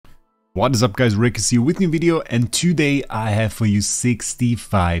What is up guys, Wraec is here with a new video, and today I have for you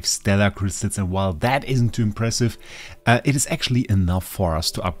 65 stellar crystals, and while that isn't too impressive, it is actually enough for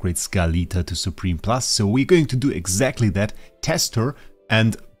us to upgrade Scarlita to Supreme Plus. So we're going to do exactly that, test her,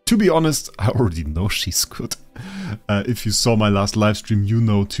 and to be honest, I already know she's good. If you saw my last live stream, you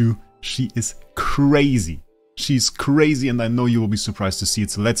know too, she is crazy. She's crazy, and I know you will be surprised to see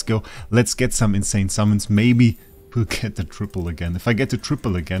it. So let's go, let's get some insane summons. Maybe we'll get the triple again. If I get the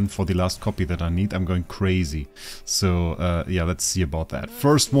triple again for the last copy that I need, I'm going crazy. So yeah, let's see about that.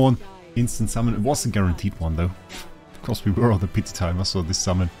 First one, instant summon. It was a guaranteed one though, because we were on the pity timer, so this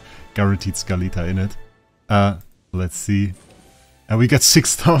summon guaranteed Scarlita in it. Let's see. And we get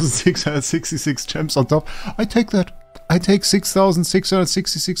 6,666 gems on top. I take that. I take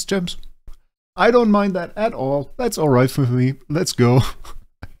 6,666 gems. I don't mind that at all. That's alright for me. Let's go.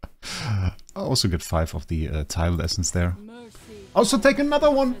 I also get 5 of the tile essence there. Also take another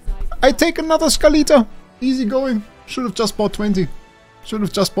one. I take another Scarlita. Easy going. Should have just bought 20. Should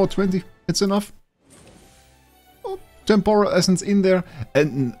have just bought 20. It's enough. Oh, temporal essence in there.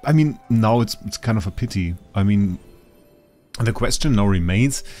 And I mean, now it's kind of a pity. I mean, the question now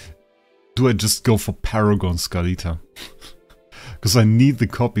remains, do I just go for Paragon Scarlita? Because I need the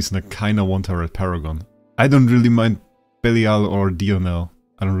copies and I kinda want her at Paragon. I don't really mind Belial or Dionel.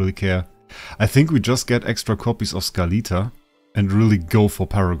 I don't really care. I think we just get extra copies of Scarlita and really go for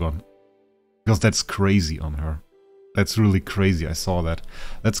Paragon. Because that's crazy on her. That's really crazy, I saw that.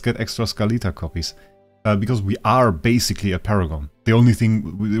 Let's get extra Scarlita copies. Because we are basically a Paragon. The only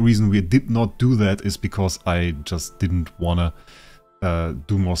thing, the reason we did not do that is because I just didn't wanna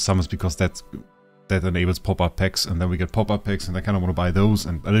do more summons, because that enables pop-up packs, and then we get pop-up packs, and I kinda wanna buy those,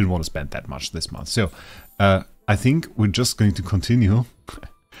 and I didn't want to spend that much this month. So, I think we're just going to continue.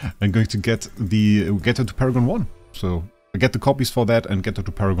 I'm going to get her to Paragon 1. So I get the copies for that and get her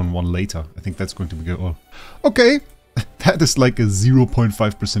to Paragon 1 later. I think that's going to be good. Oh, okay, that is like a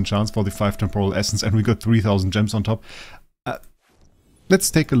 0.5% chance for the 5 temporal essence, and we got 3,000 gems on top.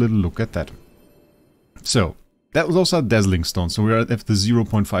 Let's take a little look at that. So that was also a dazzling stone. So we are at the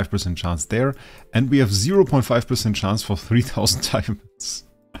 0.5% chance there, and we have 0.5% chance for 3,000 diamonds.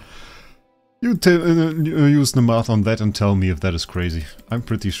 You use the math on that and tell me if that is crazy. I'm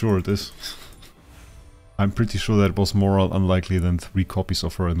pretty sure it is. I'm pretty sure that was more unlikely than 3 copies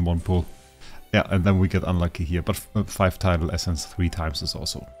of her in one pull. Yeah, and then we get unlucky here. But 5 title essence 3 times is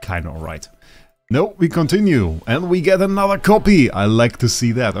also kinda alright. No, we continue. And we get another copy. I like to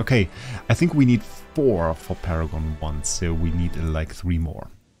see that. Okay, I think we need 4 for Paragon 1. So we need like 3 more.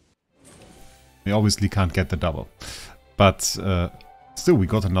 We obviously can't get the double. But still, we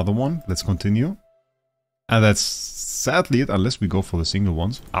got another one. Let's continue. And that's sadly it, unless we go for the single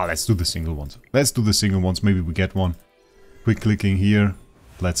ones. Ah, let's do the single ones. Let's do the single ones. Maybe we get one. Quick clicking here.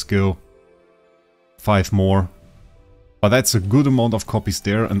 Let's go. 5 more. But that's a good amount of copies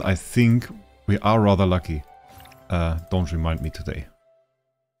there, and I think we are rather lucky. Don't remind me today.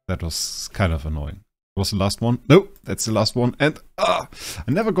 That was kind of annoying. Was the last one? No, that's the last one. And I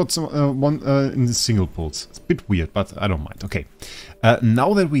never got one in the single pulls. It's a bit weird, but I don't mind. Okay,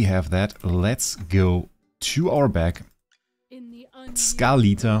 now that we have that, let's go to our bag.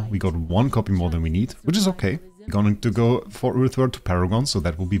 Scarlita, we got 1 copy more than we need, which is okay. We're going to go for return to Paragon, so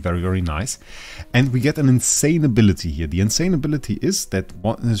that will be very, very nice. And we get an insane ability here. The insane ability is that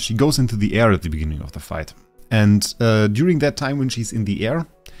she goes into the air at the beginning of the fight. And during that time when she's in the air,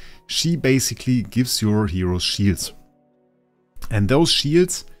 she basically gives your heroes shields. And those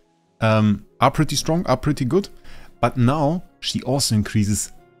shields are pretty strong, are pretty good. But now she also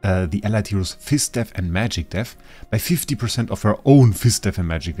increases the allied heroes' fist def and magic def by 50% of her own fist def and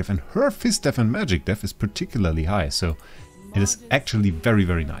magic def. And her fist def and magic def is particularly high. So it is actually very,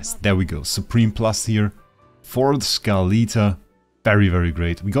 very nice. There we go. Supreme Plus here for the Scarlita. Very, very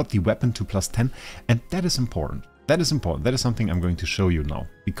great. We got the weapon to +10, and that is important. That is important. That is something I'm going to show you now.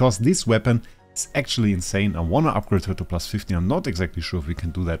 Because this weapon is actually insane. I want to upgrade her to +15. I'm not exactly sure if we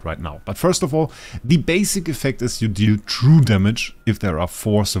can do that right now. But first of all, the basic effect is you deal true damage if there are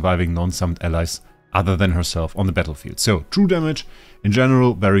 4 surviving non-summoned allies other than herself on the battlefield. So true damage in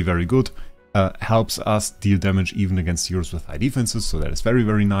general, very, very good. Helps us deal damage even against heroes with high defenses, so that is very,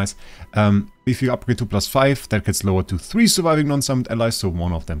 very nice. If you upgrade to +5, that gets lowered to 3 surviving non-summoned allies, so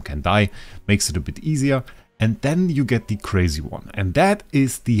 1 of them can die. Makes it a bit easier. And then you get the crazy one, and that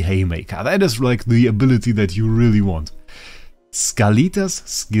is the Haymaker. That is like the ability that you really want. Scarlita's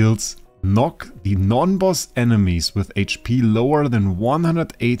skills knock the non-boss enemies with HP lower than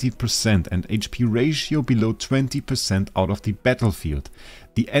 180% and HP ratio below 20% out of the battlefield.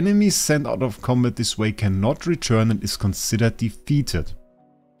 The enemies sent out of combat this way cannot return and is considered defeated.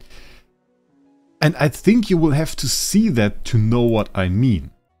 And I think you will have to see that to know what I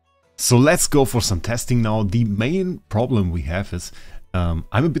mean. So let's go for some testing now. The main problem we have is I'm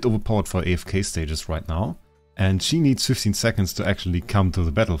a bit overpowered for AFK stages right now. And she needs 15 seconds to actually come to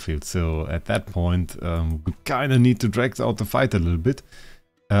the battlefield. So at that point, we kind of need to drag out the fight a little bit.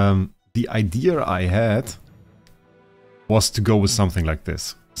 The idea I had was to go with something like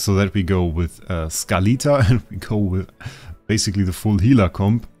this. So that we go with Scarlita and we go with basically the full healer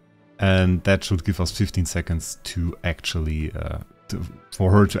comp. And that should give us 15 seconds to actually,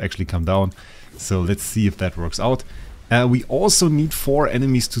 for her to actually come down. So let's see if that works out. We also need 4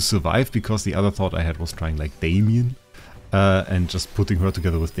 enemies to survive, because the other thought I had was trying like Damien. And just putting her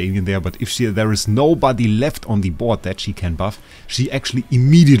together with Damien there. But if there is nobody left on the board that she can buff, she actually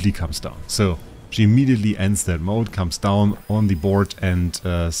immediately comes down. So she immediately ends that mode, comes down on the board and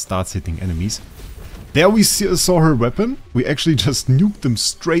starts hitting enemies. There we saw her weapon. We actually just nuked them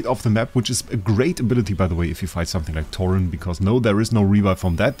straight off the map, which is a great ability, by the way, if you fight something like Torrent, because no, there is no revive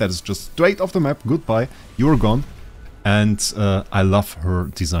from that. That is just straight off the map. Goodbye. You're gone. And I love her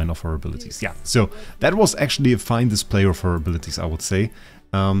design of her abilities. Yeah, so that was actually a fine display of her abilities, I would say.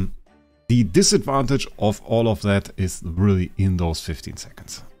 The disadvantage of all of that is really in those 15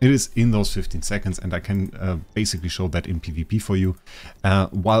 seconds. It is in those 15 seconds, and I can basically show that in PvP for you.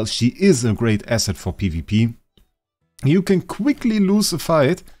 While she is a great asset for PvP, you can quickly lose a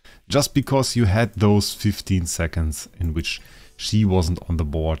fight just because you had those 15 seconds in which she wasn't on the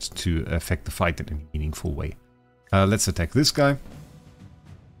board to affect the fight in any meaningful way. Let's attack this guy.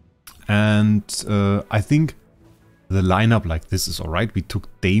 And I think the lineup like this is alright. We took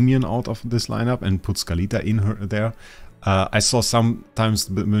Damien out of this lineup and put Scarlita in there. I saw sometimes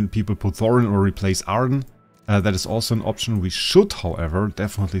when people put Thorin or replace Arden. That is also an option. We should, however,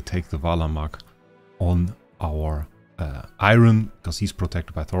 definitely take the Valamark on our Iron, because he's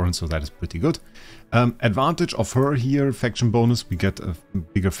protected by Thorin, so that is pretty good. Advantage of her here, faction bonus. We get a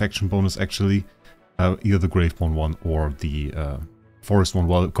bigger faction bonus actually. Either the Graveborn one or the Forest one.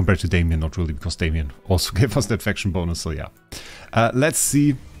 Well, compared to Damien, not really, because Damien also gave us that faction bonus, so yeah. Let's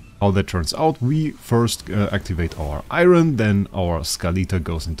see how that turns out. We first activate our Iron, then our Scarlita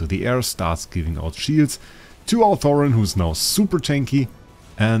goes into the air, starts giving out shields to our Thorin, who's now super tanky.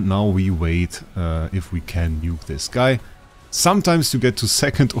 And now we wait if we can nuke this guy. Sometimes you get to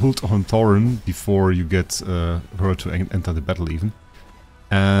second ult on Thorin before you get her to enter the battle even.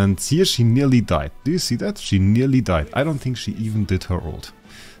 And here she nearly died. Do you see that? She nearly died. I don't think she even did her ult.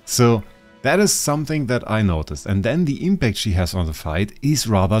 So that is something that I noticed. And then the impact she has on the fight is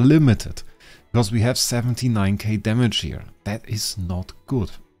rather limited. Because we have 79k damage here. That is not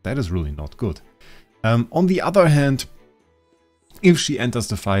good. That is really not good. On the other hand, if she enters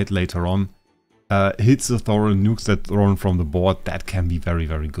the fight later on, hits the Thorin, nukes that Thorin from the board, that can be very,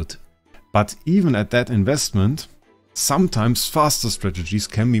 very good. But even at that investment, sometimes faster strategies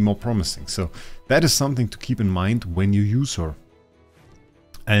can be more promising. So that is something to keep in mind when you use her.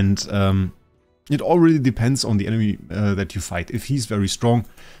 And it all really depends on the enemy that you fight. If he's very strong,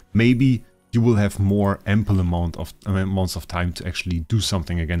 maybe you will have more ample amounts of time to actually do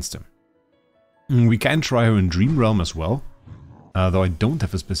something against him. We can try her in Dream Realm as well. Though I don't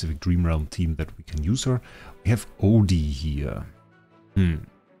have a specific Dream Realm team that we can use her. We have Odie here.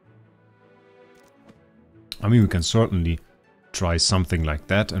 I mean, we can certainly try something like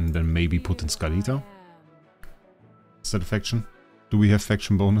that and then maybe put in Scarlita. Is that a faction? Do we have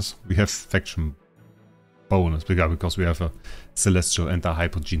faction bonus? We have faction bonus, because we have a Celestial and a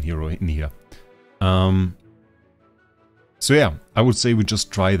Hypogene hero in here. So yeah, I would say we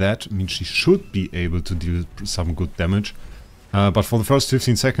just try that. I mean, she should be able to deal some good damage. But for the first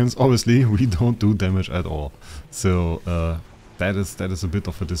 15 seconds, obviously, we don't do damage at all. So that is a bit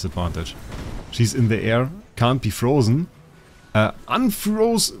of a disadvantage. She's in the air, can't be frozen.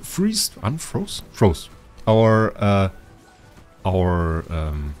 Froze. Our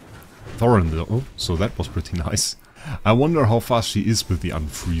Thorin though, so that was pretty nice. I wonder how fast she is with the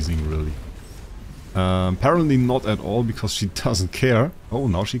unfreezing, really. Apparently not at all, because she doesn't care. Oh,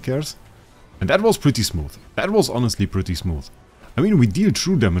 now she cares. And that was pretty smooth. That was honestly pretty smooth. I mean, we deal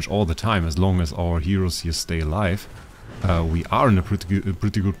true damage all the time as long as our heroes here stay alive. We are in a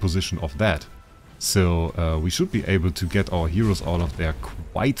pretty good position of that. So we should be able to get our heroes out of there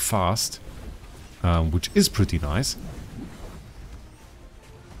quite fast, which is pretty nice.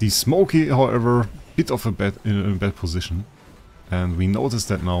 The Smokey, however, bit of in a bad position. And we notice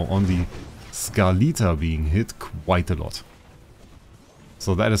that now on the Scarlita being hit quite a lot.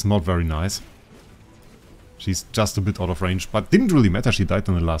 So that is not very nice. She's just a bit out of range, but didn't really matter, she died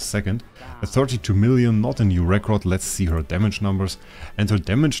in the last second. At 32 million, not a new record. Let's see her damage numbers. And her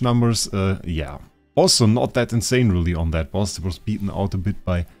damage numbers, yeah, Also not that insane really on that boss. It was beaten out a bit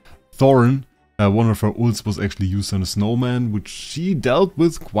by Thorin. One of her ults was actually used on a snowman, which she dealt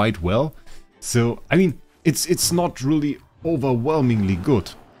with quite well. So, I mean, it's not really overwhelmingly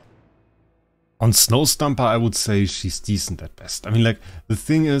good. On Snow Stomper, I would say she's decent at best. I mean, like, the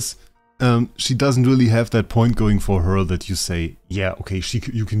thing is, she doesn't really have that point going for her that you say, yeah, okay,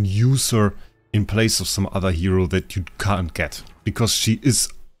 you can use her in place of some other hero that you can't get. Because she is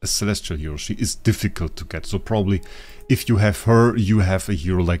a celestial hero, she is difficult to get. So probably, if you have her, you have a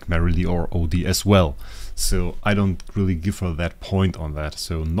hero like Merrily or Odie as well. So I don't really give her that point on that.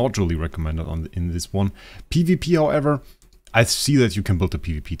 So not really recommended in this one. PvP, however, I see that you can build a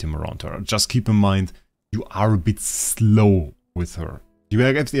PvP team around her. Just keep in mind, you are a bit slow with her. You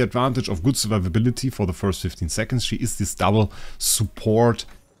have the advantage of good survivability for the first 15 seconds. She is this double support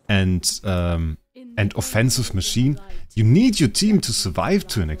and offensive machine. You need your team to survive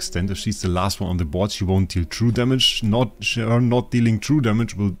to an extent. If she's the last one on the board, she won't deal true damage. Her not dealing true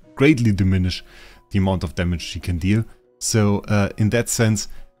damage will greatly diminish the amount of damage she can deal. So in that sense,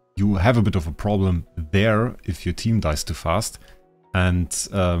 you have a bit of a problem there if your team dies too fast. And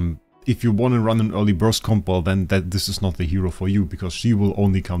if you want to run an early burst comp, well, then this is not the hero for you, because she will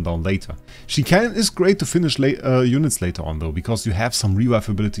only come down later. She is great to finish units later on though, because you have some revive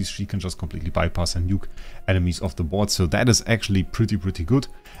abilities. She can just completely bypass and nuke enemies off the board, so that is actually pretty good.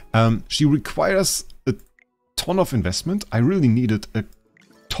 She requires a ton of investment. I really needed a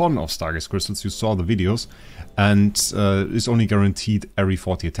ton of Stargaze crystals, you saw the videos, and is only guaranteed every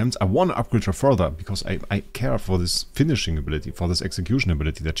 40 attempts. I want to upgrade her further because I care for this finishing ability, for this execution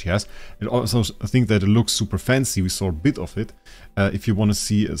ability that she has. And also I think that it looks super fancy. We saw a bit of it. If you want to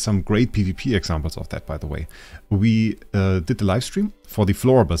see some great PvP examples of that, by the way. We did the live stream for the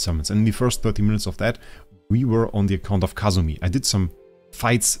Florabelle summons, and in the first 30 minutes of that, we were on the account of Kazumi. I did some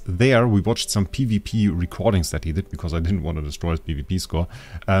fights there. We watched some PvP recordings that he did because I didn't want to destroy his PvP score.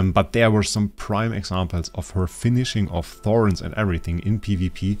 But there were some prime examples of her finishing off Thorns and everything in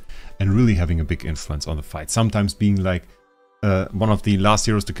PvP and really having a big influence on the fight. Sometimes being like one of the last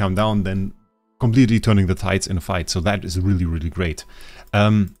heroes to come down, then completely turning the tides in a fight. So that is really great.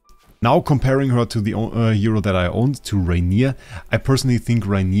 Now comparing her to the hero that I owned, to Rainier, I personally think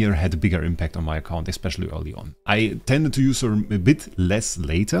Rainier had a bigger impact on my account, especially early on. I tended to use her a bit less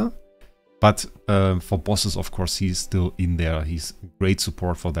later, but for bosses, of course, he's still in there. He's great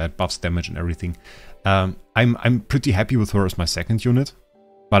support for that, buffs damage and everything. I'm pretty happy with her as my second unit,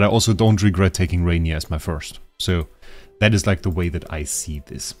 but I also don't regret taking Rainier as my first. So that is like the way that I see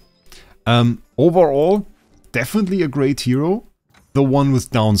this. Overall, definitely a great hero. The one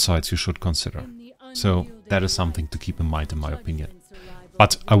with downsides you should consider. So that is something to keep in mind in my opinion.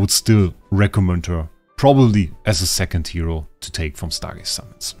 But I would still recommend her probably as a second hero to take from Stargaze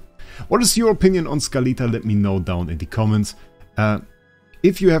summons. What is your opinion on Scarlita? Let me know down in the comments.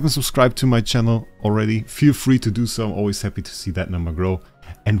 If you haven't subscribed to my channel already, feel free to do so. I'm always happy to see that number grow.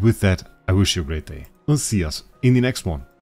 And with that, I wish you a great day. We'll see us in the next one.